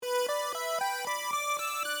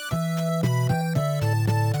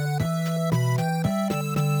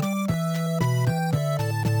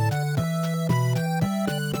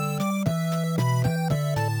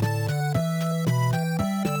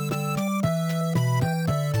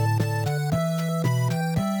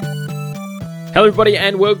Hello everybody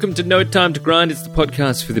and welcome to No Time to Grind. It's the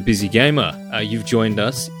podcast for the busy gamer. You've joined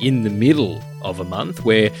us in the middle of a month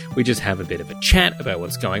where we just have a bit of a chat about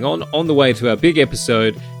what's going on the way to our big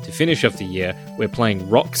episode to finish off the year. We're playing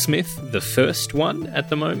Rocksmith, the first one at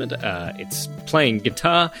the moment. It's playing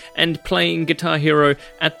guitar and playing Guitar Hero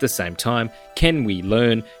at the same time. Can we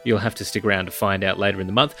learn? You'll have to stick around to find out later in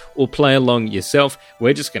the month or play along yourself.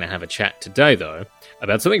 We're just going to have a chat today though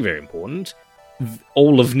about something very important,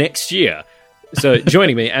 all of next year. So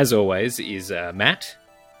joining me, as always, is Matt.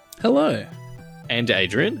 Hello. And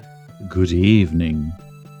Adrian. Good evening.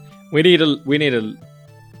 We need to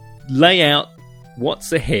lay out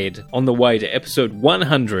what's ahead on the way to episode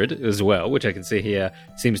 100 as well, which I can see here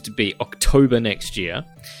seems to be October next year.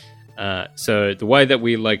 So the way that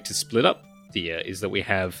we like to split up the year is that we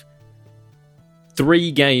have 3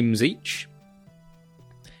 games each.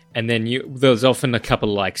 And then there's often a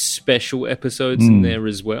couple like special episodes in there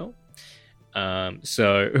as well.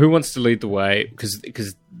 So who wants to lead the way? Because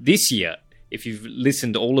this year, if you've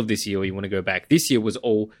listened all of this year or you want to go back, this year was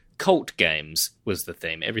all cult games was the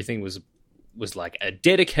theme. Everything was like a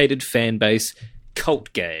dedicated fan base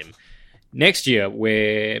cult game. Next year,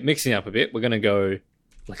 we're mixing up a bit. We're going to go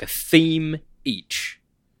like a theme each.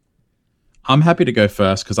 I'm happy to go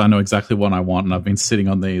first because I know exactly what I want and I've been sitting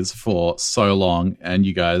on these for so long and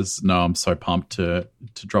you guys know I'm so pumped to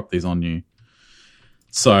drop these on you.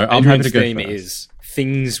 So I'm happy to go theme first. Is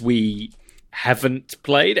things we haven't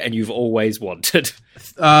played and you've always wanted.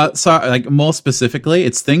 So, like more specifically,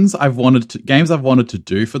 it's things games I've wanted to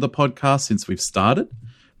do for the podcast since we've started,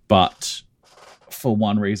 but for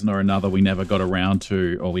one reason or another, we never got around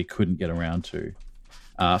to, or we couldn't get around to.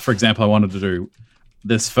 For example, I wanted to do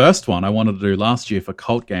this first one. I wanted to do last year for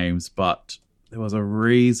cult games, but there was a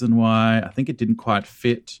reason why I think it didn't quite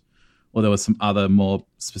fit. Or there was some other more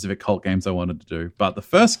specific cult games I wanted to do. But the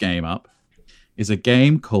first game up is a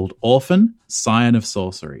game called Orphan: Scion of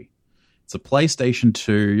Sorcery. It's a PlayStation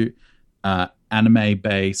 2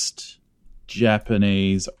 anime-based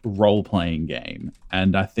Japanese role-playing game.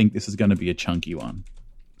 And I think this is going to be a chunky one.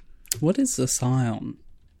 What is a scion?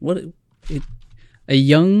 A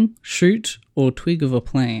young shoot or twig of a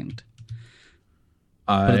plant?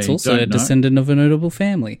 But it's also a descendant of a notable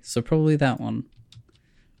family. So probably that one.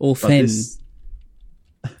 Or Fen.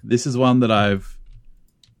 This is one that I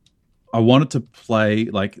wanted to play.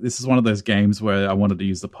 Like, this is one of those games where I wanted to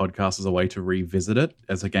use the podcast as a way to revisit it.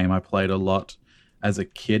 As a game I played a lot as a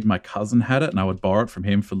kid. My cousin had it and I would borrow it from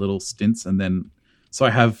him for little stints. And then, so I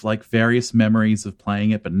have like various memories of playing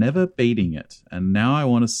it, but never beating it. And now I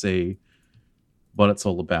want to see what it's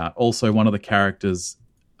all about. Also, one of the characters,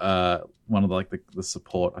 one of the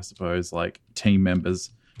support, I suppose, like team members,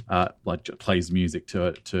 like plays music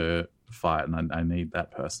to fight, and I need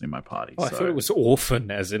that person in my party. Oh, I thought it was orphan,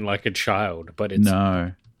 as in like a child, but it's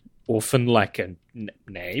no orphan like a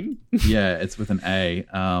name. Yeah, it's with an A.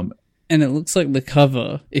 And it looks like the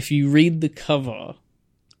cover. If you read the cover,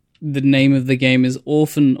 the name of the game is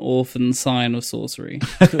Orphan: Scion of Sorcery.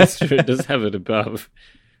 That's true. It does have it above.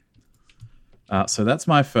 So that's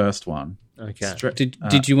my first one. Okay.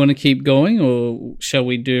 Did you want to keep going, or shall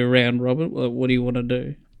we do a round robin? What do you want to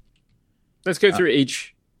do? Let's go through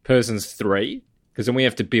each person's 3, because then we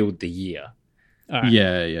have to build the year. All right.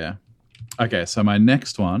 Yeah. Okay, so my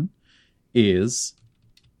next one is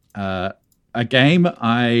a game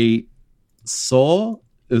I saw.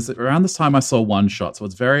 It was around this time I saw One Shot, so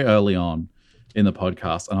it's very early on in the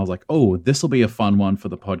podcast, and I was like, oh, this will be a fun one for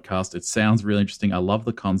the podcast. It sounds really interesting. I love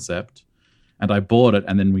the concept. And I bought it,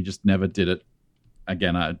 and then we just never did it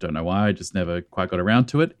again. I don't know why. I just never quite got around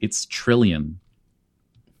to it. It's Trillion.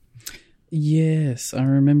 Yes, I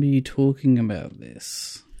remember you talking about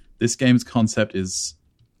this. This game's concept is,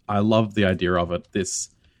 I love the idea of it. This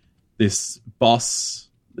boss,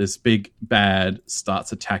 this big bad,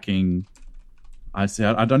 starts attacking. I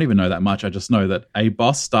don't even know that much. I just know that a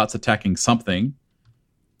boss starts attacking something,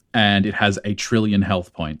 and it has 1 trillion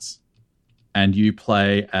health points. And you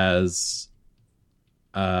play as...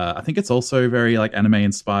 I think it's also very like anime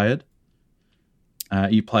inspired.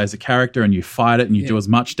 You play as a character and you fight it and you do as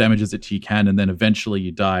much damage as you can, and then eventually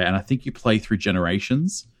you die. And I think you play through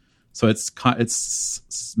generations, so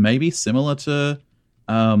it's maybe similar to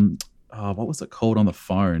what was it called on the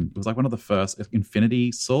phone? It was like one of the first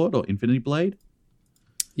Infinity Sword or Infinity Blade.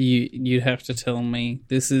 You'd have to tell me.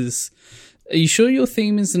 This is. Are you sure your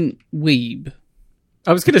theme isn't weeb?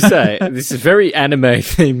 I was going to say this is very anime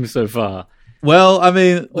theme so far. Well, I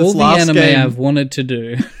mean, all the anime I've wanted to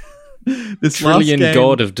do. This Trillion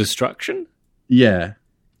God of Destruction? Yeah.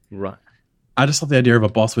 Right. I just love the idea of a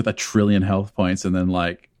boss with 1 trillion health points and then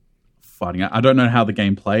like fighting. I don't know how the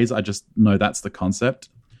game plays. I just know that's the concept.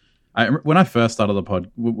 When I first started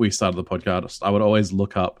we started the podcast, I would always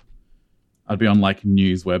look up. I'd be on like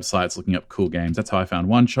news websites looking up cool games. That's how I found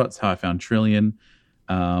One Shots. How I found Trillion.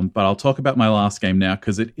 But I'll talk about my last game now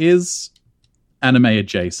because it is anime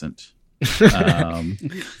adjacent.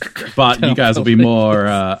 But you guys will be more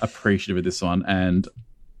appreciative of this one. And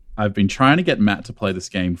I've been trying to get Matt to play this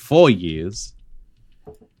game for years.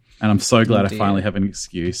 And I'm so glad I finally have an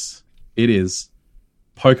excuse. It is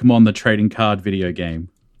Pokemon the trading card video game.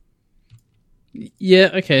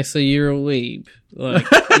 Yeah, okay, so you're a weeb. Like,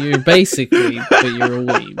 you're basically, but you're a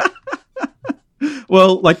weeb.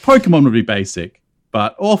 Well, like, Pokemon would be basic,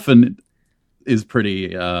 but Orphan is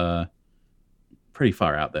pretty far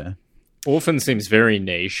out there. Orphan seems very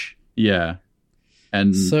niche. Yeah.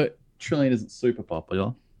 And Trillion isn't super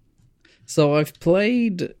popular. So we've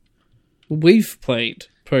played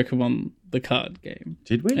Pokemon the card game.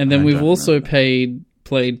 Did we? And then we've also played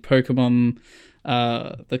Pokemon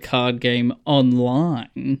the card game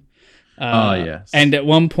online. Yes. And at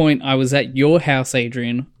one point I was at your house,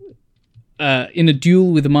 Adrian, in a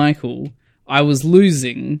duel with Michael. I was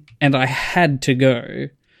losing and I had to go.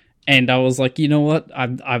 And I was like, you know what?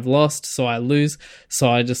 I've lost, so I lose. So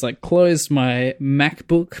I just like closed my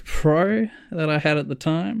MacBook Pro that I had at the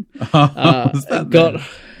time.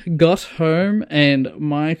 Got home, and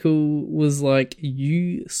Michael was like,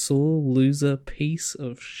 "You sore loser piece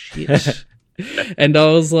of shit." And I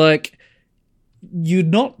was like, "You're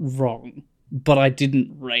not wrong, but I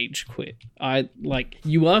didn't rage quit.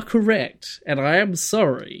 You are correct, and I am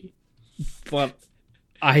sorry, but."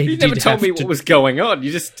 You never told me what was going on.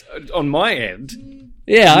 You just, on my end,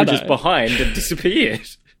 yeah, you were just behind and disappeared.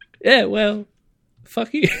 Yeah, well,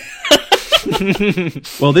 fuck you.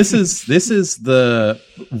 Well, this is the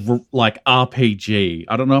like RPG.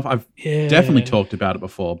 I don't know if I've definitely talked about it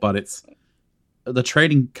before, but it's the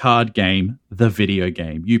trading card game, the video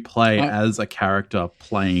game. You play as a character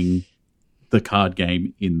playing the card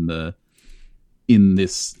game in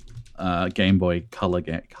this Game Boy Color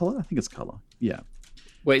game. Color, I think it's Color. Yeah.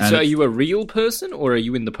 Wait, so are you a real person or are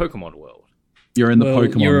you in the Pokemon world? You're in the Pokemon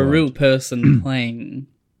world. You're a real person playing.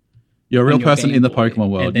 You're a real person in the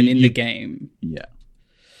Pokemon world. And then in the game. Yeah.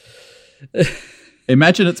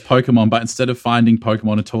 Imagine it's Pokemon, but instead of finding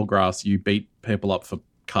Pokemon in tall grass, you beat people up for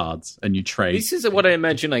cards and you trade. This is what I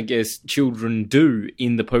imagine, I guess, children do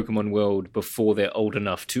in the Pokemon world before they're old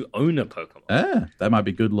enough to own a Pokemon. Yeah, that might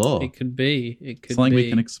be good lore. It could be. Something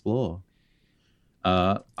we can explore.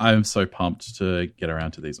 I'm so pumped to get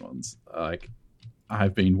around to these ones. Like,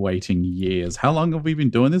 I've been waiting years. How long have we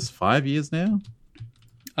been doing this? 5 years now?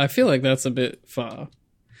 I feel like that's a bit far.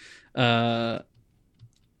 But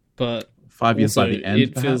 5 years by the end,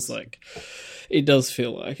 it perhaps? feels like it does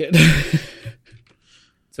feel like it.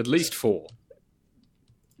 It's at least 4.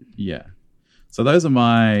 Yeah. So those are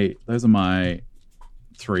my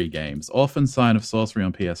 3 games. Orphan Sign of Sorcery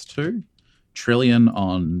on PS2, Trillion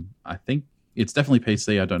on, I think it's definitely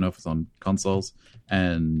PC. I don't know if it's on consoles,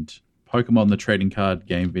 and Pokemon the trading card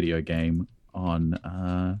game video game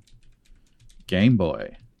on Game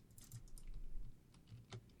Boy.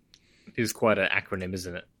 It is quite an acronym,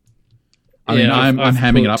 isn't it? I mean, I'm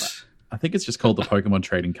hamming it up. I think it's just called the Pokemon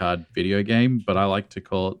trading card video game, but I like to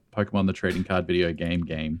call it Pokemon the trading card video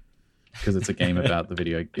game because it's a game about the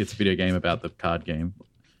video. It's a video game about the card game.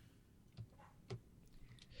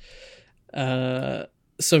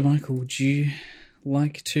 So, Michael, would you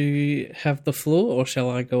like to have the floor, or shall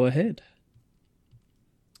I go ahead?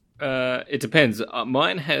 It depends.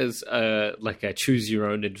 Mine has like a choose your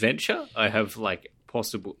own adventure. I have like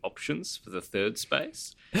possible options for the third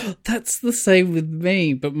space. That's the same with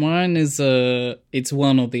me, but mine is it's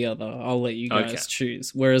one or the other. I'll let you guys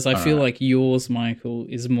choose. Whereas I feel like yours, Michael,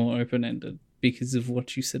 is more open-ended because of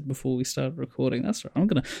what you said before we started recording. That's right. I'm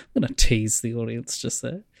gonna tease the audience just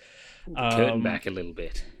there. Curtain back a little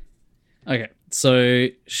bit. Okay, so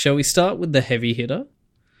shall we start with the heavy hitter?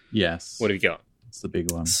 Yes. What have you got? It's the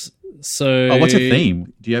big one. So, what's your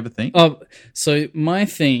theme? Do you have a theme? So my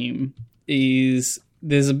theme is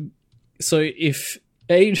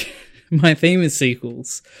my theme is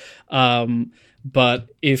sequels, but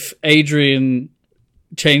if Adrian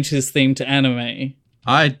changed his theme to anime,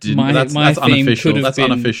 I didn't. That's unofficial. That's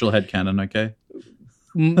unofficial headcanon. Okay.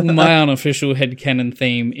 My unofficial headcanon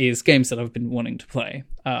theme is games that I've been wanting to play.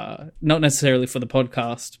 Not necessarily for the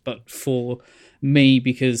podcast, but for me,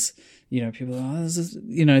 because, people are,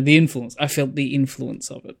 the influence. I felt the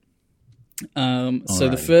influence of it. So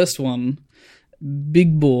the first one,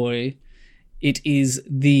 Big Boy, It is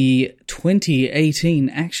the 2018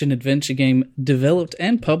 action-adventure game developed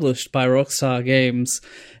and published by Rockstar Games,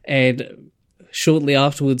 and shortly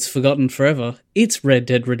afterwards forgotten forever. It's Red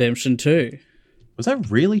Dead Redemption 2. Was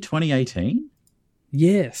that really 2018?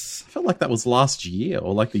 Yes. I felt like that was last year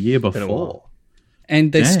or like the year before.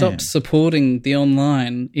 And they stopped supporting the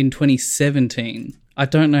online in 2017. I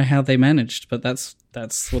don't know how they managed, but that's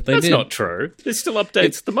what they did. That's not true. There's still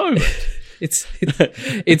updates at the moment. It's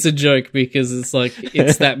a joke because it's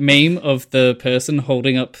that meme of the person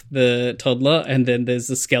holding up the toddler and then there's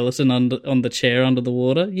a skeleton on the chair under the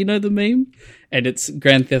water. You know the meme? And it's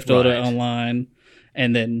Grand Theft Auto Online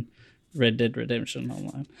and then Red Dead Redemption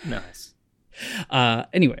Online. Nice.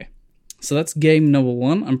 Anyway, so that's game number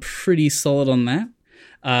 1. I'm pretty solid on that.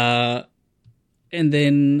 And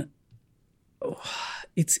then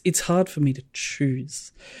it's hard for me to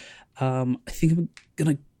choose. I think I'm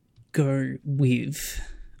gonna go with.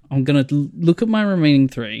 I'm gonna look at my remaining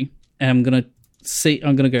 3, and I'm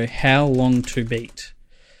gonna go how long to beat,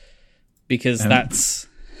 because that's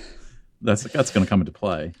gonna come into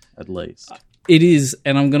play at least. It is,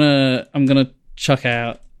 and I'm gonna chuck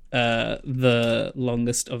out the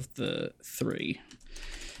longest of the 3.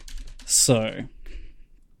 So,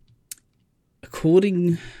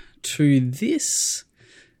 according to this,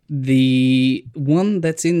 the one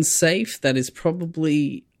that's in safe, that is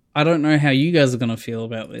probably, I don't know how you guys are going to feel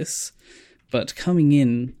about this, but coming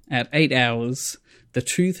in at 8 hours, the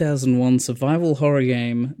 2001 survival horror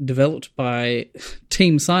game developed by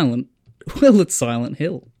Team Silent. Well, it's Silent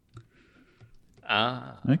Hill.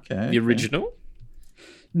 Okay. The original?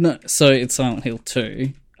 No, so it's Silent Hill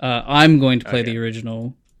 2. I'm going to play the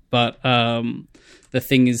original, but the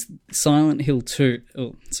thing is, Silent Hill 2...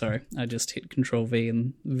 Oh, sorry, I just hit Control-V,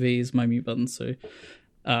 and V is my mute button, so...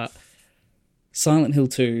 Silent Hill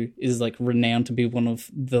 2 is, renowned to be one of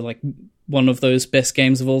those best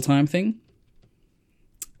games of all time thing.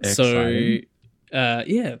 Exciting. So,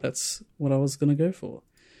 that's what I was going to go for.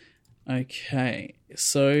 Okay,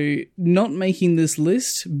 so not making this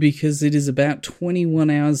list because it is about 21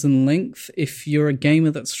 hours in length. If you're a gamer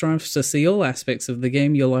that strives to see all aspects of the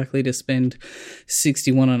game, you're likely to spend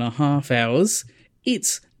 61.5 hours.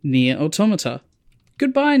 It's Nier Automata.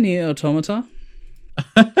 Goodbye, Nier Automata.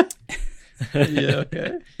 Yeah,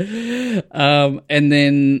 okay. And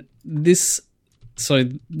then this... So,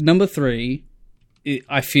 number 3,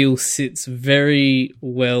 I feel sits very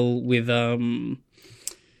well with...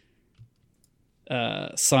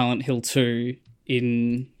 Silent Hill 2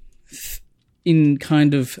 in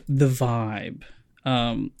kind of the vibe.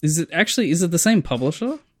 Is it the same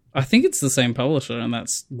publisher? I think it's the same publisher, and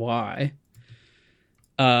that's why.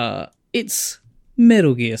 It's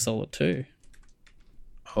Metal Gear Solid 2.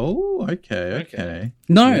 Oh, okay.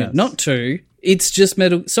 No, yes. Not 2. It's just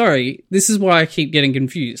Metal... Sorry, this is why I keep getting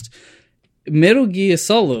confused. Metal Gear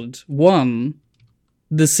Solid 1...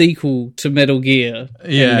 the sequel to Metal Gear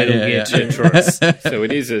and Metal Gear 2. So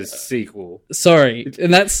it is a sequel. Sorry,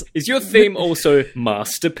 and that's... Is your theme also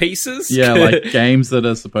masterpieces? Yeah, like games that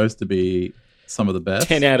are supposed to be some of the best.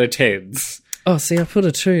 10 out of 10s. Oh, see, I put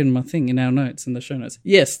a 2 in my thing, in our notes, in the show notes.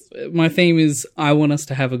 Yes, my theme is I want us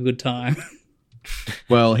to have a good time.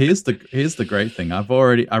 Well, here's the great thing.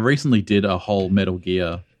 I recently did a whole Metal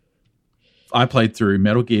Gear. I played through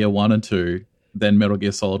Metal Gear 1 and 2, then Metal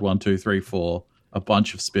Gear Solid 1, 2, 3, 4, a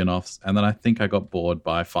bunch of spin-offs, and then I think I got bored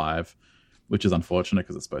by 5, which is unfortunate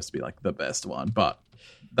because it's supposed to be like the best one, but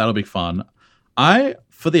that'll be fun.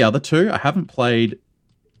 For the other 2, I haven't played...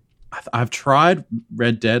 I've tried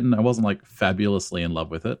Red Dead and I wasn't like fabulously in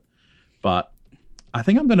love with it, but I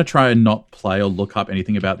think I'm going to try and not play or look up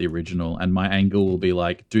anything about the original, and my angle will be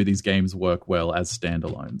like, do these games work well as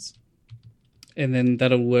standalones? And then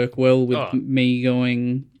that'll work well with me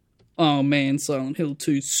going... Oh man, Silent Hill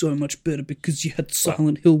 2 is so much better because you had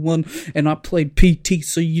Silent Hill 1 and I played PT,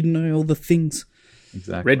 so you know all the things.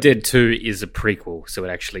 Exactly. Red Dead 2 is a prequel, so it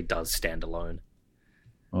actually does stand alone.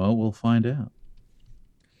 Well, we'll find out.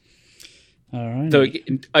 All right. So,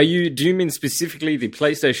 do you mean specifically the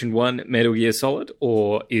PlayStation 1 Metal Gear Solid,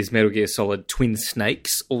 or is Metal Gear Solid Twin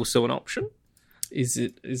Snakes also an option?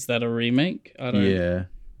 Is that a remake? I don't. Yeah.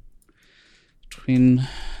 Twin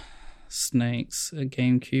Snakes, a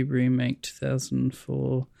GameCube remake,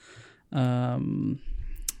 2004. I don't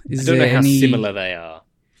know how similar they are.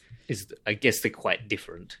 I guess they're quite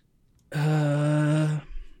different. I'm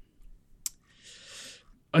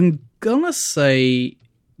gonna say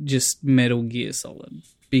just Metal Gear Solid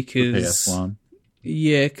because the PS1.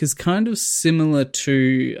 Yeah, because kind of similar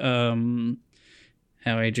to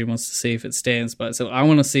how Adrian wants to see if it stands by itself. I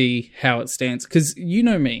want to see how it stands because you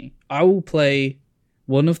know me, I will play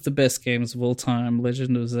one of the best games of all time,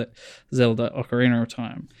 Legend of Zelda Ocarina of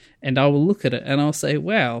Time. And I will look at it and I'll say,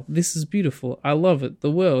 wow, this is beautiful. I love it.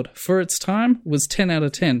 The world, for its time, was 10 out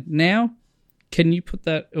of 10. Now, can you put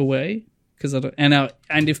that away? Because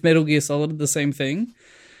and if Metal Gear Solid did the same thing,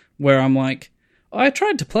 where I'm like, I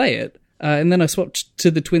tried to play it, and then I swapped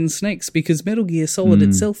to the Twin Snakes because Metal Gear Solid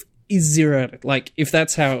itself is 0. Like, if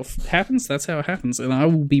that's how it happens, that's how it happens. And I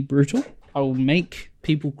will be brutal. I will make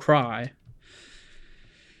people cry.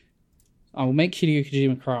 I will make Hideo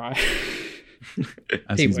Kojima cry.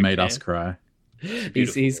 As he's made us cry.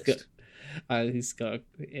 He's got,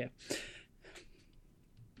 yeah.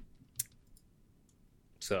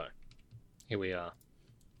 So, here we are.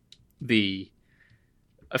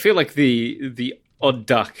 I feel like the odd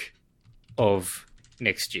duck of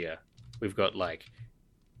next year. We've got like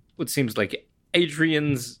what seems like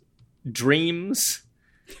Adrian's dreams.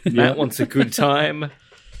 Matt wants a good time.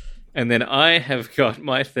 And then I have got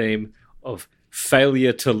my theme of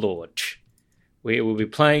failure to launch. We will be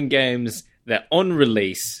playing games that on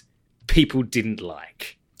release people didn't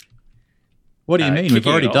like. What do you mean? We've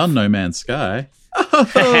already done No Man's Sky.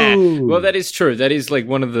 Oh! Well, that is true. That is like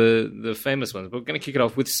one of the famous ones. But we're going to kick it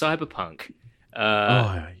off with Cyberpunk.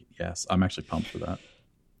 Yes. I'm actually pumped for that.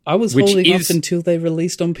 I was holding off until they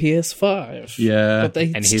released on PS5. Yeah. But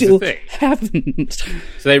they still haven't.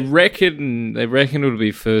 So they reckon it'll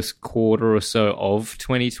be first quarter or so of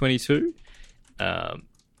 2022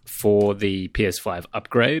 for the PS5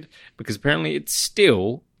 upgrade, because apparently it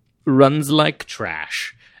still runs like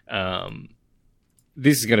trash.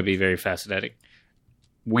 This is going to be very fascinating.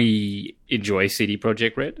 We enjoy CD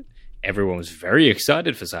Projekt Red. Everyone was very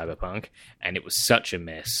excited for Cyberpunk, and it was such a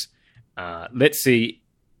mess. Let's see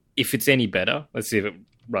if it's any better. Let's see if it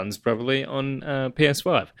runs properly on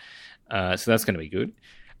PS5. So that's going to be good.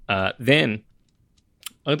 Then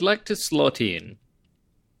I'd like to slot in...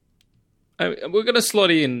 we're going to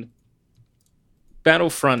slot in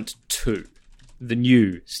Battlefront 2, the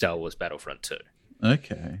new Star Wars Battlefront 2.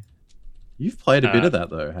 Okay. You've played a bit of that,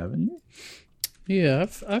 though, haven't you? Yeah,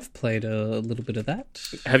 I've played a little bit of that.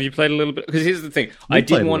 Have you played a little bit? Because here's the thing. I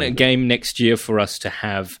did want a game next year for us to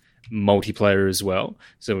have multiplayer as well.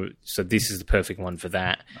 So this is the perfect one for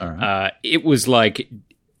that. All right. It was like...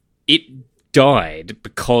 It died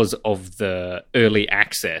because of the early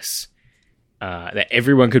access that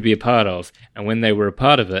everyone could be a part of. And when they were a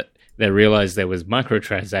part of it, they realized there was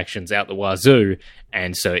microtransactions out the wazoo,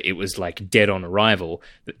 and so it was like dead on arrival.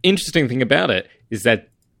 The interesting thing about it is that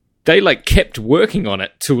they like kept working on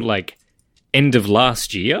it till like end of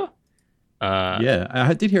last year. Yeah,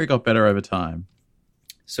 I did hear it got better over time.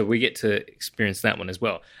 So we get to experience that one as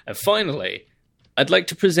well. And finally, I'd like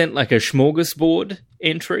to present like a smorgasbord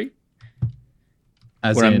entry.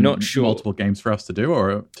 As where in I'm not sure. Multiple games for us to do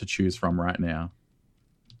or to choose from right now?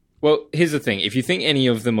 Well, here's the thing. If you think any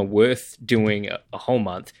of them are worth doing a whole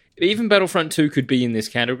month, even Battlefront 2 could be in this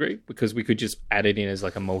category because we could just add it in as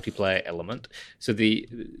like a multiplayer element. So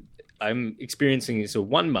I'm experiencing this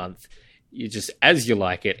 1 month. You just, as you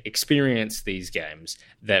like it, experience these games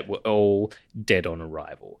that were all dead on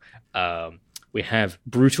arrival. We have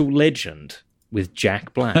Brutal Legend with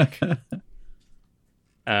Jack Black.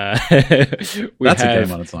 That's a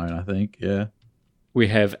game on its own, I think. Yeah. We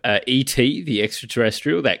have E.T., the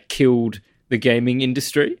extraterrestrial that killed the gaming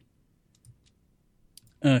industry.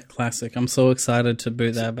 Classic. I'm so excited to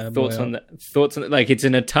boot that bad boy. Thoughts on that? Like, it's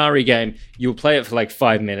an Atari game. You'll play it for like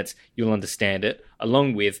 5 minutes. You'll understand it,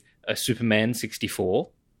 along with a Superman 64.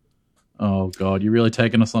 Oh, God. You're really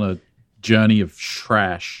taking us on a journey of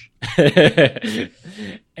trash.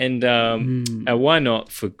 And why not,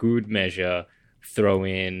 for good measure, throw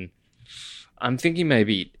in... I'm thinking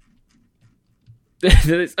maybe...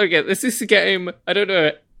 Okay, this is a game. I don't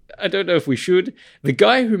know if we should. The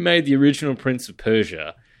guy who made the original Prince of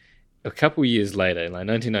Persia, a couple years later, in like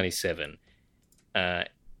 1997,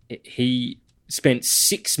 he spent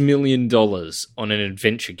 $6 million on an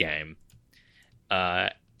adventure game,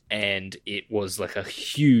 and it was like a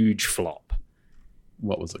huge flop.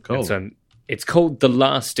 What was it called? So it's called The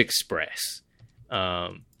Last Express,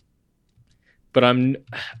 but I'm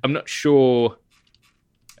not sure.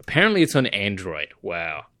 Apparently, it's on Android.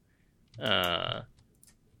 Wow.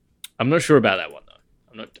 I'm not sure about that one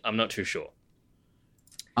though. I'm not too sure.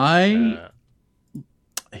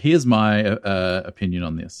 Here's my opinion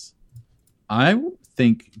on this. I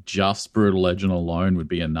think just Brutal Legend alone would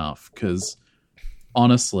be enough because,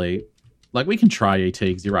 honestly, like we can try ET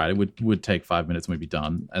because you're right, it would take 5 minutes and we'd be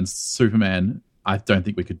done. And Superman, I don't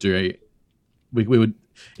think we could do it. We would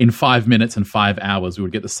in 5 minutes and 5 hours we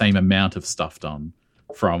would get the same amount of stuff done.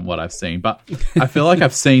 from what I've seen. But I feel like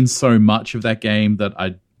I've seen so much of that game that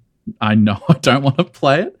I know I don't want to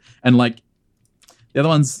play it. And like the other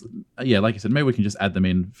ones, yeah, like you said, maybe we can just add them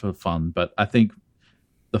in for fun. But I think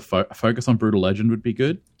the focus on Brutal Legend would be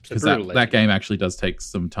good, because that game actually does take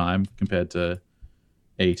some time compared to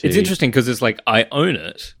ET. It's interesting because it's like I own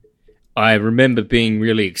it. I remember being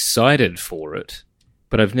really excited for it,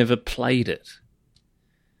 but I've never played it.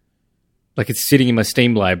 Like, it's sitting in my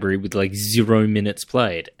Steam library with like 0 minutes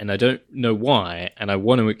played, and I don't know why, and I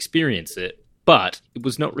want to experience it, but it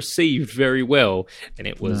was not received very well, and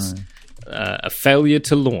it was a failure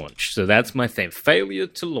to launch. So that's my theme: failure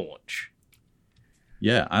to launch.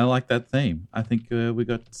 Yeah, I like that theme. I think we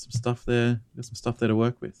got some stuff there. Got some stuff there to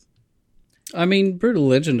work with. I mean, Brutal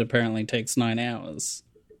Legend apparently takes 9 hours,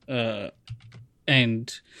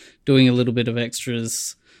 and doing a little bit of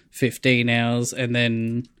extras, 15 hours, and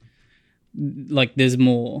then like there's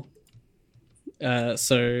more.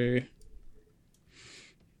 So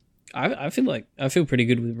I feel pretty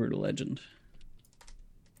good with Brutal Legend.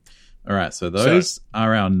 All right, so those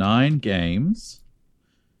are our 9 games.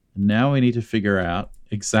 Now we need to figure out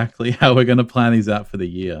exactly how we're going to plan these out for the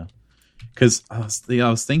year. Because I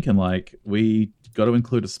was thinking, like, we got to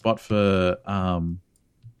include a spot for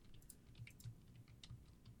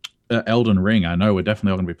Elden Ring. I know we're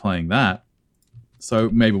definitely all going to be playing that. So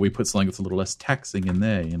maybe we put something that's a little less taxing in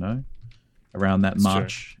there, you know, around that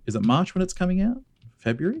March. True. Is it March when it's coming out?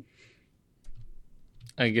 February?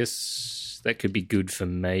 I guess that could be good for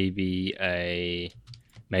maybe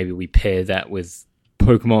we pair that with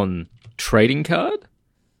Pokemon Trading Card.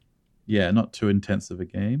 Yeah, not too intensive a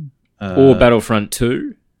game. Or Battlefront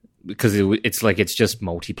 2, because it's like it's just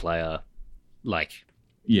multiplayer, like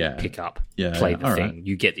pick up, play the thing. Right.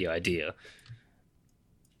 You get the idea.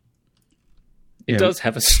 It does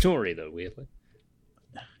have a story, though, weirdly.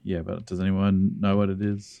 Yeah, but does anyone know what it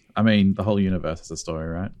is? I mean, the whole universe has a story,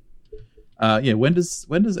 right? When does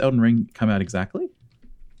Elden Ring come out exactly?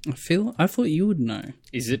 I thought you would know.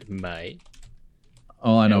 Is it May?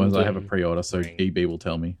 All I know is I have a pre-order, so EB will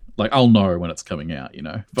tell me. Like, I'll know when it's coming out, you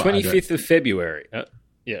know. 25th of February.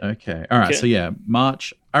 Yeah. Okay. All right. Okay. So, yeah,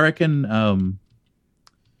 March. I reckon,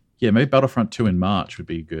 maybe Battlefront 2 in March would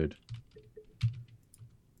be good.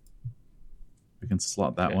 We can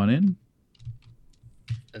slot that one in.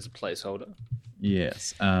 As a placeholder.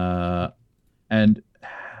 Yes. And, I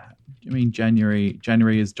mean, January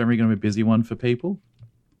is generally going to be a busy one for people.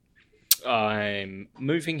 I'm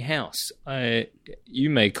moving house. You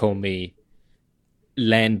may call me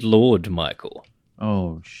Landlord Michael.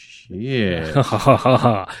 Oh shit!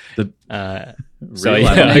 The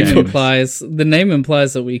name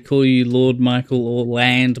implies that we call you Lord Michael or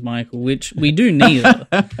Land Michael, which we do neither.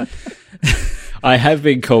 I have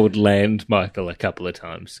been called Land Michael a couple of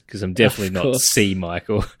times because I'm definitely not Sea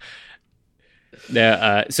Michael.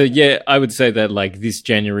 Now, I would say that like this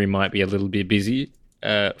January might be a little bit busy.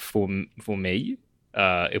 For me,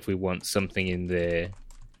 if we want something in there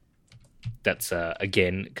that's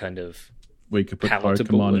again kind of we could put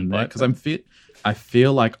Pokemon in there because I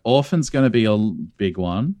feel like Orphan's going to be a big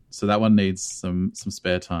one, so that one needs some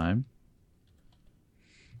spare time.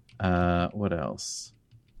 What else?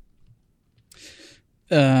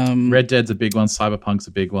 Red Dead's a big one. Cyberpunk's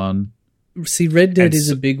a big one. See, Red Dead is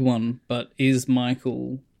a big one, but is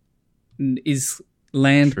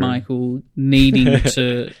Land True. Michael needing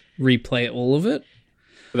to replay all of it?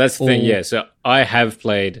 Well, that's the thing, yeah. So I have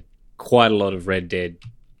played quite a lot of Red Dead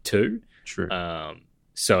 2. True.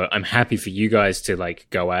 So I'm happy for you guys to like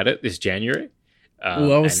go at it this January. I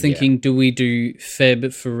was thinking, do we do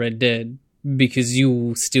Feb for Red Dead because you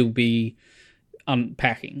will still be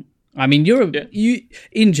unpacking? I mean,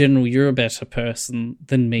 in general, you're a better person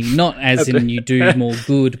than me. Not as in you do more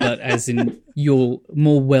good, but as in you're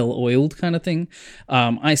more well-oiled kind of thing.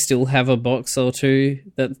 I still have a box or two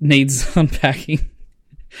that needs unpacking,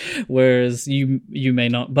 whereas you may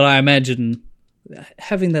not. But I imagine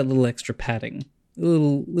having that little extra padding,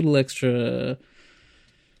 little extra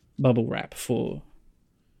bubble wrap for...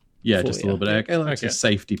 Yeah, just a little bit of extra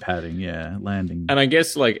safety padding, landing. And I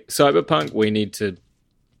guess, like, Cyberpunk, we need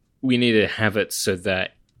to have it so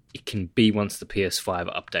that it can be once the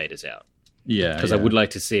PS5 update is out. Yeah. Because I would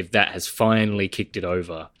like to see if that has finally kicked it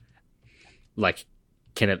over. Like,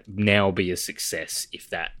 can it now be a success if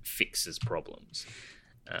that fixes problems?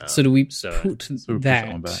 So do we put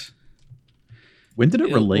that... When did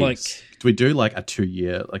it release? Do we do like a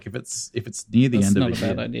 2-year? Like if it's near the end of the year. That's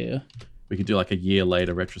not a bad idea. We could do like a year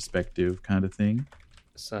later retrospective kind of thing.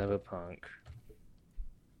 Cyberpunk.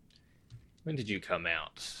 When did you come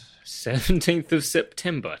out? 17th of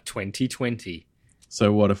September, 2020.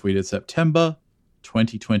 So what if we did September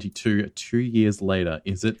 2022, 2 years later.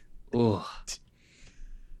 Is it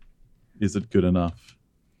good enough?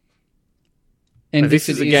 And this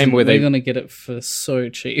is a game where they're going to get it for so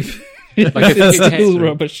cheap. Like, it's still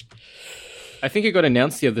rubbish. I think it got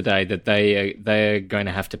announced the other day that they're going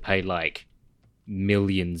to have to pay like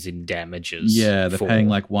millions in damages. Yeah, they're paying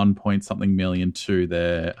like 1 point something million to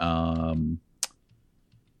their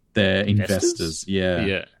investors.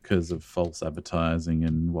 Yeah, because of false advertising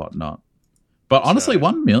and whatnot. But honestly,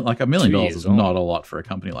 $1 million is not a lot for a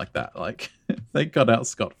company like that. Like, they got out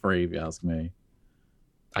scot-free, if you ask me.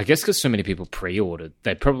 I guess because so many people pre-ordered,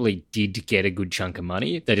 they probably did get a good chunk of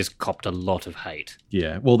money. They just copped a lot of hate.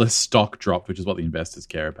 Yeah, well, the stock dropped, which is what the investors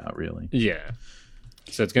care about, really. Yeah.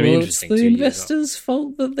 So it's going to be interesting. It's the investors'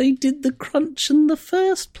 fault that they did the crunch in the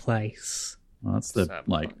first place. Well, that's the,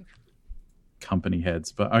 company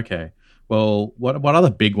heads. But, okay. Well, what other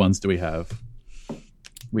big ones do we have?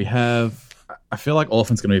 We have... I feel like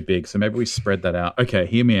Orphan's going to be big, so maybe we spread that out. Okay,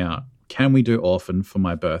 hear me out. Can we do Orphan for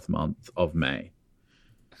my birth month of May?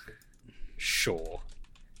 Sure.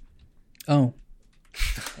 Oh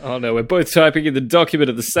no, we're both typing in the document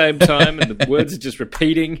at the same time and the words are just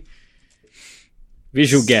repeating.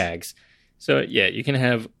 Visual gags. So, yeah, you can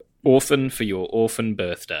have Orphan for your orphan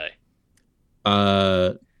birthday.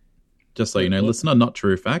 Just so you know, listener, not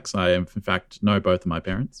true facts. I, in fact, know both of my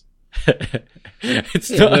parents. It's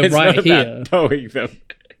not about knowing them.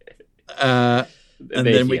 And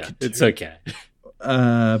then it's okay.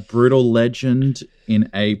 Brutal Legend in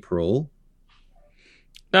April.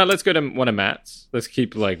 No, let's go to one of Matt's. Let's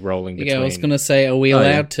keep rolling between. Yeah, I was going to say, are we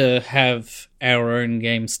allowed to have our own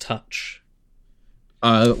games touch?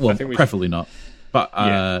 Well, preferably not. But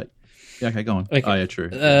yeah, okay, go on. Okay. Oh, yeah,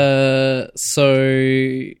 true.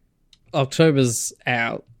 So October's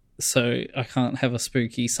out, so I can't have a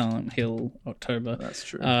spooky Silent Hill October. That's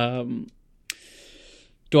true.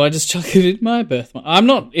 Do I just chuck it in my birth month? I'm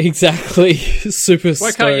not exactly super stoked.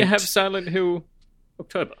 Why can't you have Silent Hill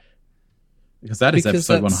October? Because that is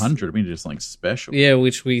episode 100. We need just special. Yeah,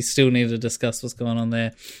 which we still need to discuss what's going on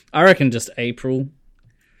there. I reckon just April.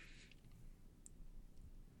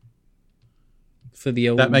 For the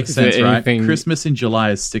old... That makes sense, right? Christmas in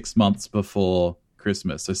July is 6 months before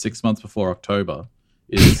Christmas. So 6 months before October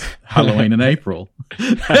is Halloween in April.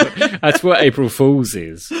 That's what April Fool's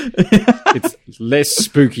is. It's less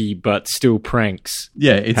spooky, but still pranks.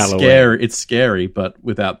 Yeah, it's Halloween. Scary. It's scary, but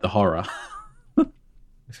without the horror.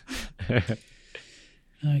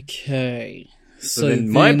 Okay. So then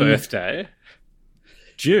my birthday,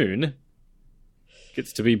 June,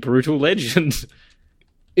 gets to be Brutal Legend.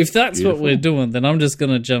 If that's what we're doing, then I'm just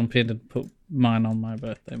going to jump in and put mine on my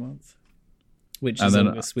birthday month, which is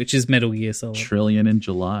August, which is Metal Gear Solid. Trillion in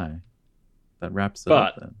July. That wraps it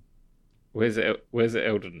up then. Where's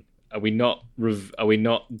Elden? Are we not?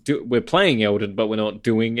 We're playing Elden, but we're not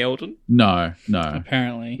doing Elden. No.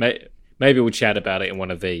 Apparently, maybe we'll chat about it in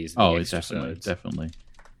one of these. Definitely.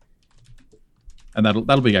 And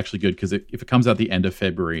that'll be actually good because if it comes out the end of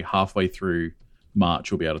February, halfway through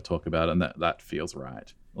March, we'll be able to talk about it, and that feels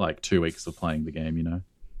right. 2 weeks of playing the game, you know.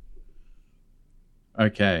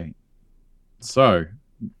 Okay, so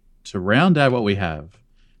to round out what we have,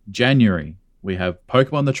 January we have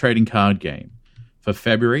Pokemon the Trading Card Game. For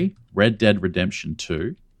February, Red Dead Redemption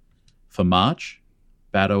 2. For March,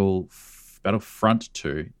 Battlefront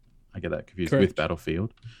 2. I get that confused with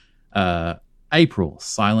Battlefield. April,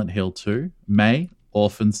 Silent Hill 2. May,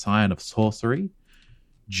 Orphan Scion of Sorcery.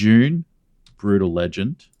 June, Brutal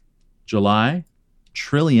Legend. July,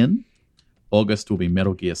 Trillion. August will be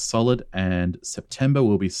Metal Gear Solid. And September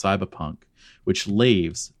will be Cyberpunk, which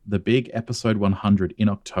leaves the big episode 100 in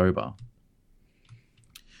October.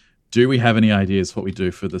 Do we have any ideas what we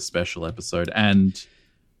do for the special episode? And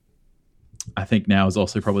I think now is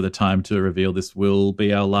also probably the time to reveal this will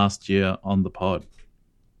be our last year on the pod.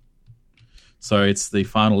 So it's the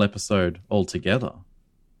final episode altogether.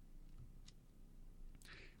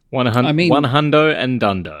 One hundo and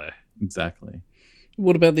dundo. Exactly.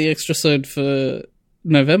 What about the extra episode for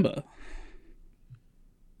November?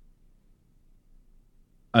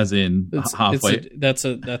 As in halfway. That's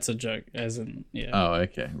a joke. As in, yeah. Oh,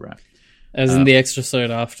 okay, right. As in the extra episode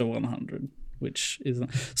after 100, which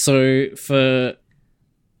isn't. So for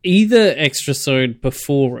either extra episode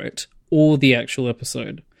before it or the actual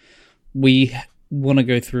episode, we want to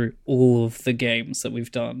go through all of the games that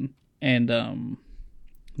we've done, and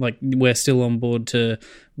we're still on board to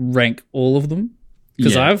rank all of them.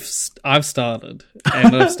 Because I've started,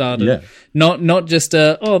 and I've started not just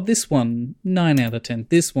this one 9 out of 10,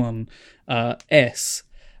 this one S.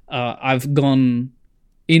 I've gone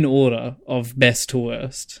in order of best to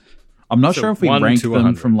worst. I'm not So sure if we 1 rank to them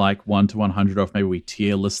 100. from like 1 to 100 or if maybe we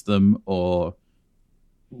tier list them or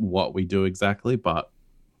what we do exactly, but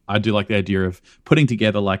I do like the idea of putting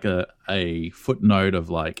together like a footnote of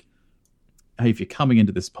like, hey, if you're coming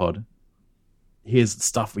into this pod, here's the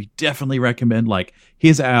stuff we definitely recommend. Like,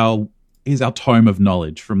 here's our tome of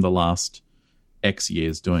knowledge from the last X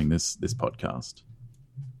years doing this podcast.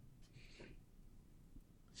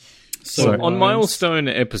 So on milestone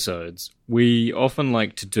episodes, we often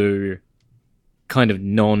like to do kind of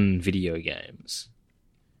non-video games.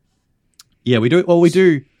 Yeah, we do. Well, we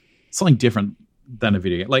do something different than a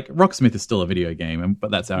video game. Like Rocksmith is still a video game,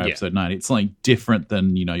 but that's our episode 90. It's something different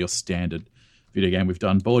than your standard video game. We've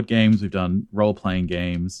done board games, we've done role-playing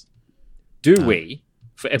games. Do we,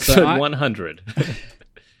 for episode 100,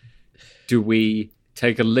 do we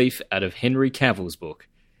take a leaf out of Henry Cavill's book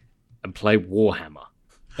and play Warhammer?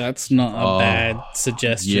 That's not a bad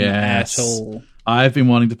suggestion at all. I've been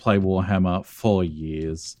wanting to play Warhammer for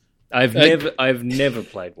years. I've never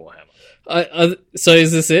played Warhammer. So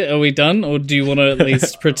is this it? Are we done? Or do you want to at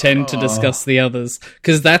least pretend to discuss the others?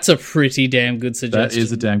 Because that's a pretty damn good suggestion. That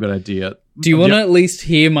is a damn good idea. Do you want to at least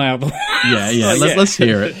hear my other one? Yeah. Let's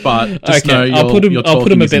hear it. But just okay, know I'll put him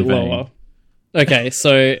a bit in vain. lower. Okay,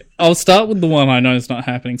 so I'll start with the one I know is not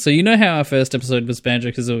happening. So you know how our first episode was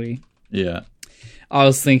Banjo-Kazooie? Yeah. I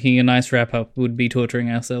was thinking a nice wrap-up would be torturing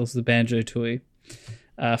ourselves with Banjo-Tooie.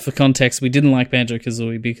 For context, we didn't like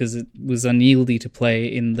Banjo-Kazooie because it was unyieldy to play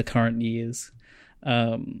in the current years.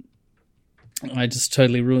 I just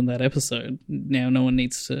totally ruined that episode. Now no one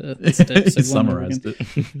needs to listen to episode 1 summarized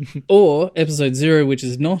it. Or episode 0, which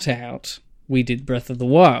is not out, we did Breath of the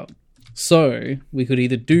Wild. So we could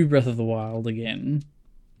either do Breath of the Wild again,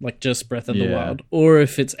 like just Breath of the Wild, or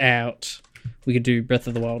if it's out, we could do Breath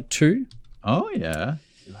of the Wild 2. Oh, yeah.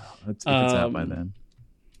 If it's out by then.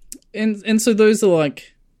 And so those are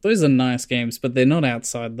nice games, but they're not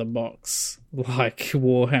outside the box like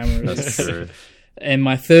Warhammer is. That's true. And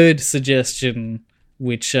my third suggestion,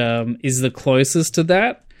 which is the closest to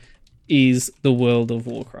that, is the World of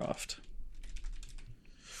Warcraft,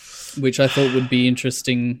 which I thought would be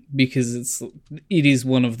interesting because it is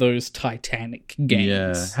one of those Titanic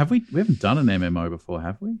games. Yeah, we haven't done an MMO before,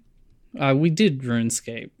 have we? We did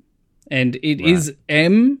RuneScape, and it is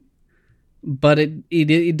M, but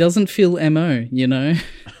it doesn't feel MO.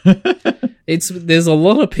 There's a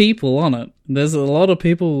lot of people on it. There's a lot of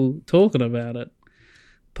people talking about it,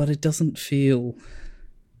 but it doesn't feel.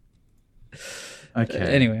 Okay.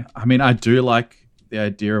 Anyway, I mean, I do like the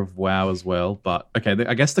idea of WoW as well, but okay.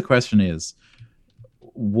 I guess the question is,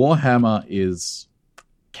 Warhammer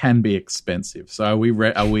can be expensive. So are we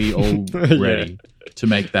all ready to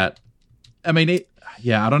make that? I mean, I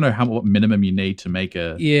don't know what minimum you need to make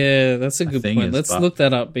a. Yeah, that's a good point. Let's look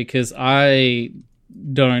that up because I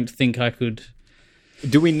don't think I could.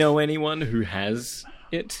 Do we know anyone who has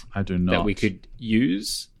it? I do not. That we could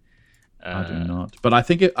use? I do not. But I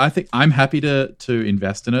think I'm happy to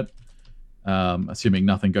invest in it, assuming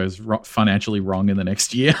nothing goes financially wrong in the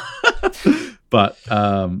next year. But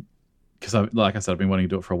because like I said, I've been wanting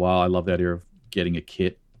to do it for a while. I love the idea of getting a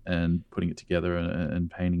kit and putting it together and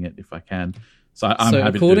painting it if I can. So I'm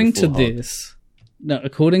happy according to do the full hog.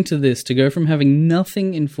 According to this, to go from having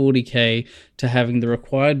nothing in 40k to having the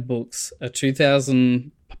required books, a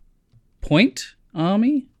 2,000 point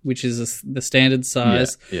army, which is the standard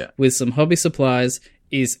size, with some hobby supplies,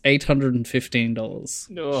 is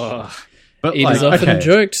 $815. Oh. But it is often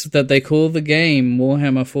joked that they call the game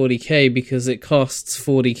Warhammer 40k because it costs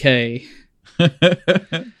 40k.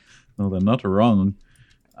 Well, they're not wrong.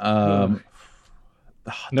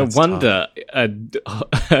 No wonder a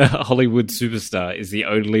Hollywood superstar is the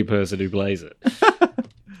only person who plays it.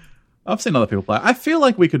 I've seen other people play. I feel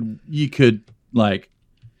like you could like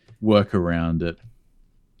work around it.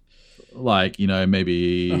 Like,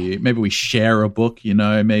 maybe we share a book,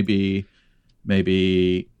 maybe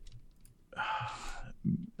we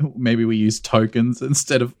use tokens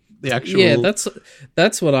instead of the actual. Yeah,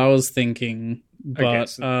 that's what I was thinking.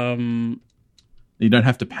 But you don't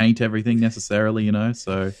have to paint everything necessarily,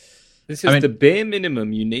 so this is the bare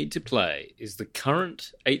minimum you need to play is the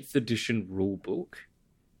current 8th edition rulebook,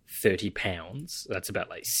 £30. That's about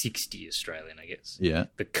like 60 Australian, I guess. Yeah.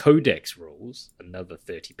 The Codex rules, another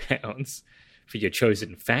 £30 for your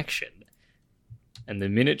chosen faction. And the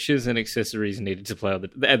miniatures and accessories needed to play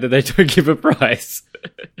they don't give a price.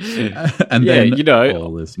 And then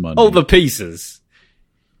all this money. All the pieces.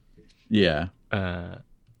 Yeah. That's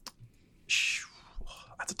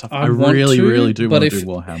a tough one. I really do want to do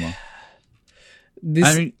Warhammer.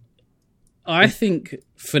 I think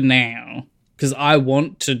for now, because I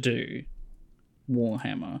want to do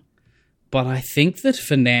Warhammer, But I think that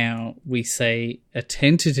for now we say a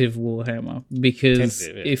tentative Warhammer because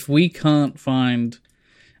if we can't find,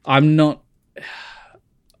 I'm not.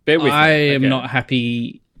 Bear with me. I am not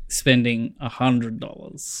happy spending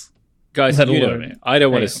 $100, guys. I don't want to. I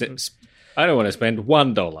don't want to spend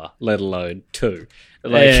 $1, let alone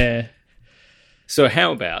 $2. So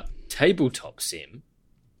how about tabletop sim?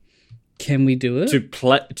 Can we do it to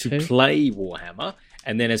play Warhammer?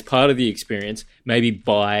 And then as part of the experience, maybe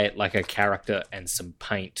buy like a character and some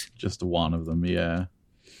paint. Just one of them, yeah.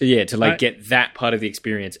 Yeah, to get that part of the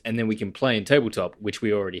experience, and then we can play in tabletop, which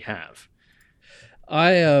we already have.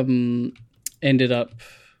 I ended up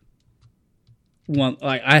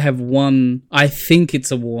I have one. I think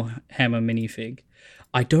it's a Warhammer minifig.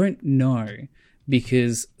 I don't know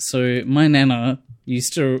because my nana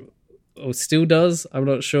used to, or still does. I'm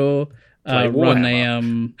not sure. Run a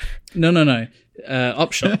no.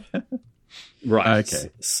 Op shop. Right. Okay.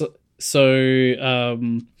 So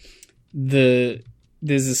there's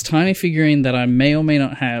this tiny figurine that I may or may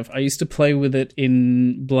not have. I used to play with it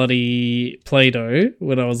in bloody Play-Doh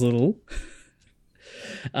when I was little.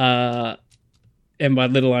 And by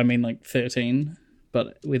little I mean like 13,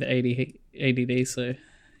 but with ADD, so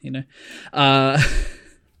you know.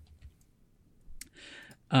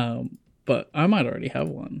 But I might already have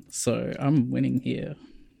one, so I'm winning here.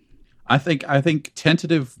 I think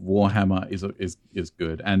tentative Warhammer is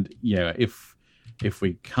good, and yeah, if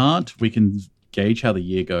we can't, we can gauge how the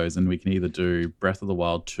year goes, and we can either do Breath of the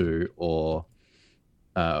Wild 2 or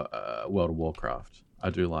World of Warcraft.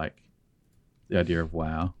 I do like the idea of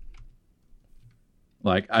WoW.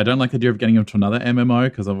 Like, I don't like the idea of getting into another MMO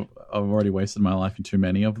because I've already wasted my life in too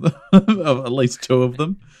many of them, of at least 2 of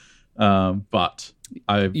them. But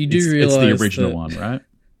it's the original one, right?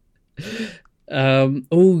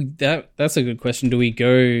 That's a good question. Do we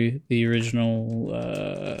go the original?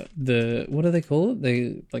 What do they call it?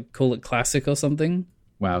 They call it Classic or something.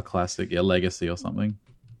 WoW Classic, yeah, Legacy or something.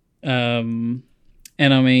 And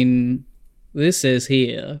I mean, this says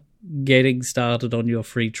here, getting started on your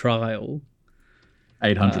free trial.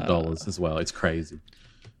 $800 as well. It's crazy.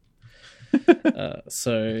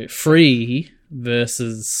 So free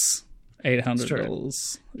versus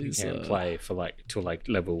 $800. You can play for till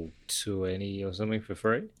level 20 or something for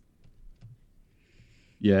free.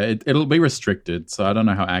 Yeah, it'll be restricted, so I don't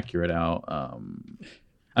know how accurate our.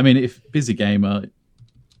 I mean, if busy gamer,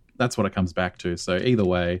 that's what it comes back to. So either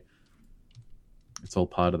way, it's all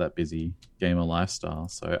part of that busy gamer lifestyle.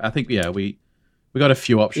 So I think we got a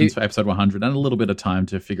few options for episode 100 and a little bit of time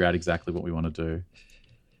to figure out exactly what we want to do.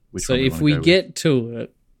 So if we get to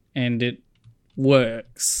it and it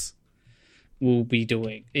works, we'll be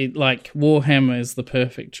doing it. Like, Warhammer is the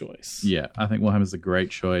perfect choice. Yeah, I think Warhammer is a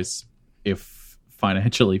great choice if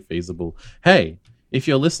financially feasible. Hey, if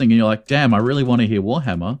you're listening and you're like, damn, I really want to hear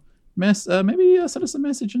Warhammer, maybe send us a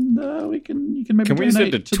message and you can maybe. Can we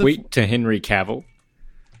send a tweet to Henry Cavill?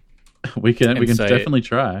 we can definitely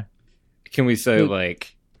try. Can we say,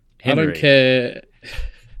 like, Henry, I don't care.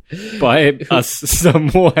 Buy us some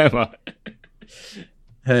Warhammer.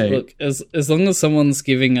 Hey, look, as long as someone's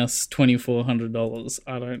giving us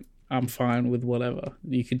 $2,400, I'm fine with whatever.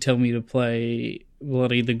 You could tell me to play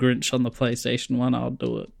bloody The Grinch on the PlayStation 1, I'll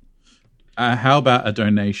do it. How about a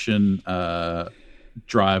donation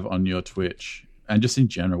drive on your Twitch? And just in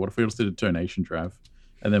general, what if we just did a donation drive?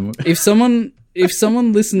 And then if someone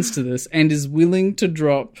listens to this and is willing to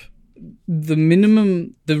drop the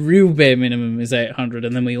minimum, the real bare minimum is $800,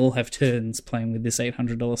 and then we all have turns playing with this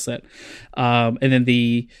 $800 set. And then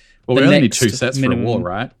we only need 2 sets minimum, for a war,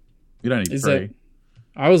 right? We don't need 3.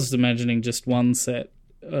 I was imagining just one set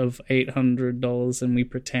of $800, and we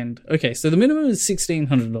pretend. Okay, so the minimum is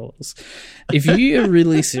 $1,600. If you are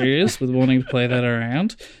really serious with wanting to play that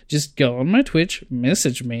around, just go on my Twitch,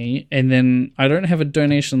 message me, and then I don't have a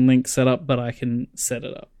donation link set up, but I can set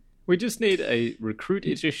it up. We just need a Recruit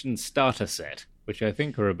Edition starter set, which I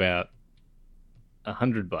think are about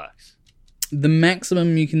 $100. The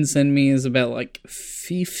maximum you can send me is about like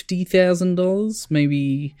 $50,000,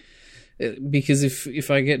 maybe, because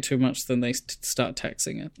if I get too much, then they start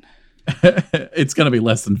taxing it. It's going to be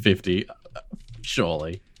less than 50,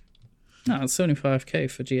 surely. No, it's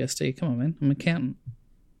 $75,000 for GST. Come on, man, I'm an accountant.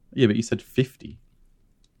 Yeah, but you said 50.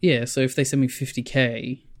 Yeah, so if they send me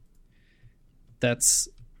 $50,000, that's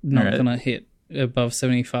not going to hit above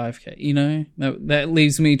 $75,000. You know, that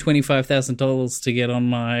leaves me $25,000 to get on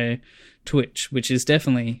my Twitch, which is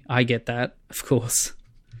definitely, I get that, of course.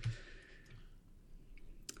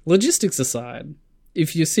 Logistics aside,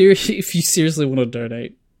 if you seriously want to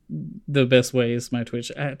donate, the best way is my Twitch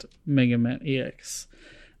at MegaMatEX.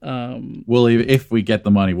 If we get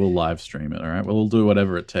the money, we'll live stream it. All right, we'll do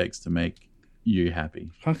whatever it takes to make you happy.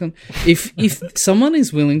 If someone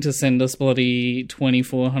is willing to send us bloody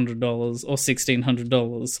 $2,400 or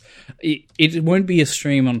 $1,600, it won't be a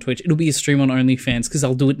stream on Twitch. It'll be a stream on OnlyFans because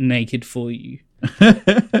I'll do it naked for you.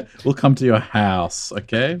 We'll come to your house,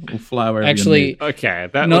 okay? We'll fly wherever. Actually, okay,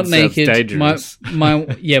 that not naked. Dangerous. My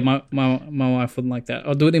wife wouldn't like that.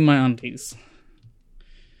 I'll do it in my undies,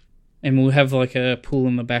 and we'll have like a pool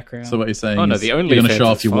in the background. So what you're saying? The you're going to show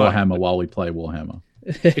off your Warhammer while we play Warhammer.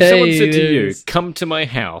 If someone said to you, "Come to my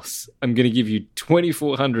house, I'm going to give you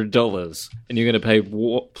 $2,400, and you're going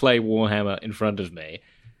to play Warhammer in front of me,"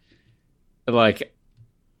 like,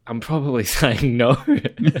 I'm probably saying no.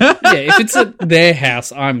 Yeah, if it's at their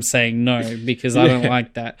house, I'm saying no because I don't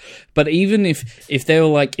like that. But even if they were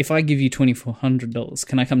like, if I give you $2,400,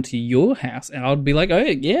 can I come to your house? And I'd be like, oh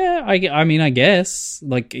yeah, I mean, I guess.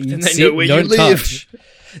 Like, you know where you touch.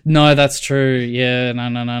 No, that's true. Yeah,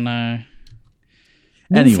 no.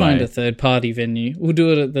 We'll find a third-party venue. We'll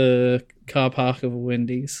do it at the car park of a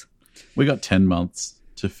Wendy's. We got 10 months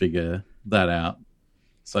to figure that out.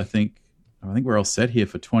 So I think we're all set here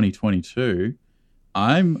for 2022.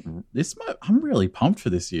 I'm really pumped for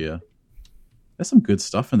this year. There's some good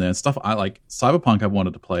stuff in there. Stuff I like. Cyberpunk I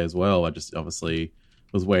wanted to play as well. I just obviously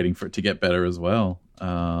was waiting for it to get better as well.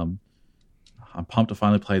 I'm pumped to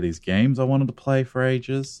finally play these games I wanted to play for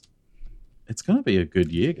ages. It's going to be a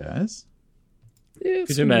good year, guys. Yeah,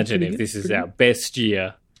 could you imagine if this is our best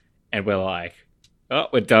year and we're like, oh,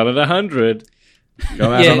 we're done at 100.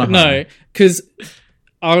 Go out on a high. No, because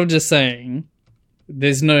I'm just saying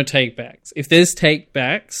there's no take-backs. If there's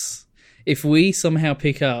take-backs, if we somehow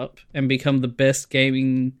pick up and become the best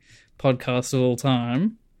gaming podcast of all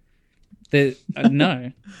time, there's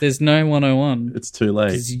no 101. It's too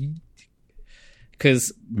late.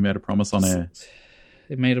 Because we made a promise on air.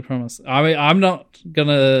 It made a promise. I mean, I'm not going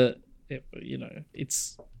to...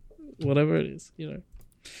 it's whatever it is,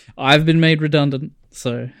 I've been made redundant,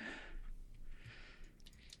 so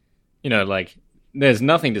like there's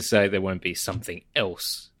nothing to say there won't be something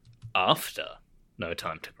else after No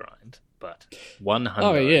Time to Grind, but 100.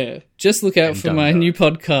 Oh yeah, just look out for my new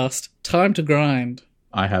podcast, Time to Grind.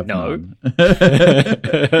 I have none.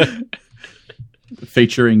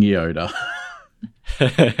 Featuring Yoda.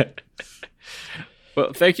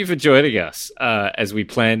 Well, thank you for joining us as we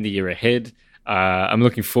plan the year ahead. I'm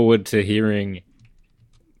looking forward to hearing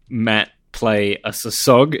Matt play a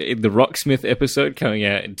Sosog in the Rocksmith episode coming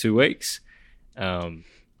out in 2 weeks.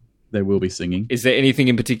 They will be singing. Is there anything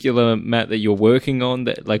in particular, Matt, that you're working on?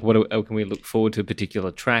 That can we look forward to a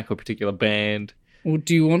particular track or a particular band? Well,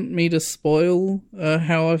 do you want me to spoil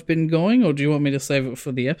how I've been going, or do you want me to save it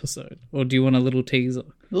for the episode? Or do you want a little teaser?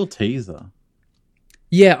 A little teaser.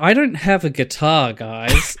 Yeah, I don't have a guitar,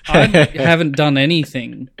 guys. I haven't done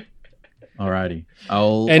anything. Alrighty.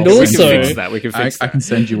 We can fix that. I can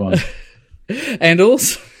send you one. And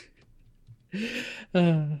also...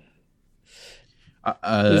 there's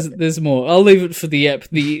more. I'll leave it for the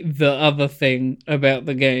other thing about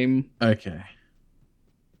the game. Okay.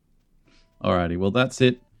 Alrighty. Well, that's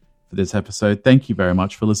it for this episode. Thank you very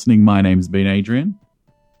much for listening. My name's been Adrian.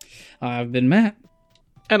 I've been Matt.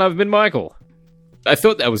 And I've been Michael. I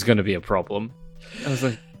thought that was going to be a problem. I was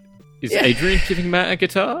like, is Adrian giving Matt a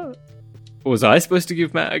guitar? Or was I supposed to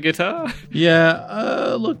give Matt a guitar?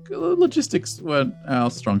 Yeah, look, logistics weren't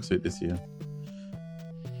our strong suit this year.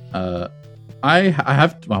 I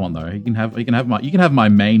have. Well, no, you can have my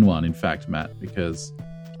main one. In fact, Matt, because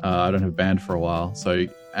I don't have a band for a while. So,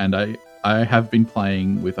 and I have been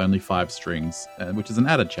playing with only 5 strings, which is an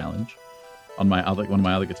added challenge on one of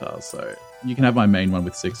my other guitars. So you can have my main one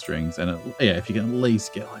with 6 strings, and if you can at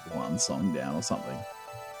least get like one song down or something,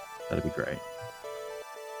 that'd be great.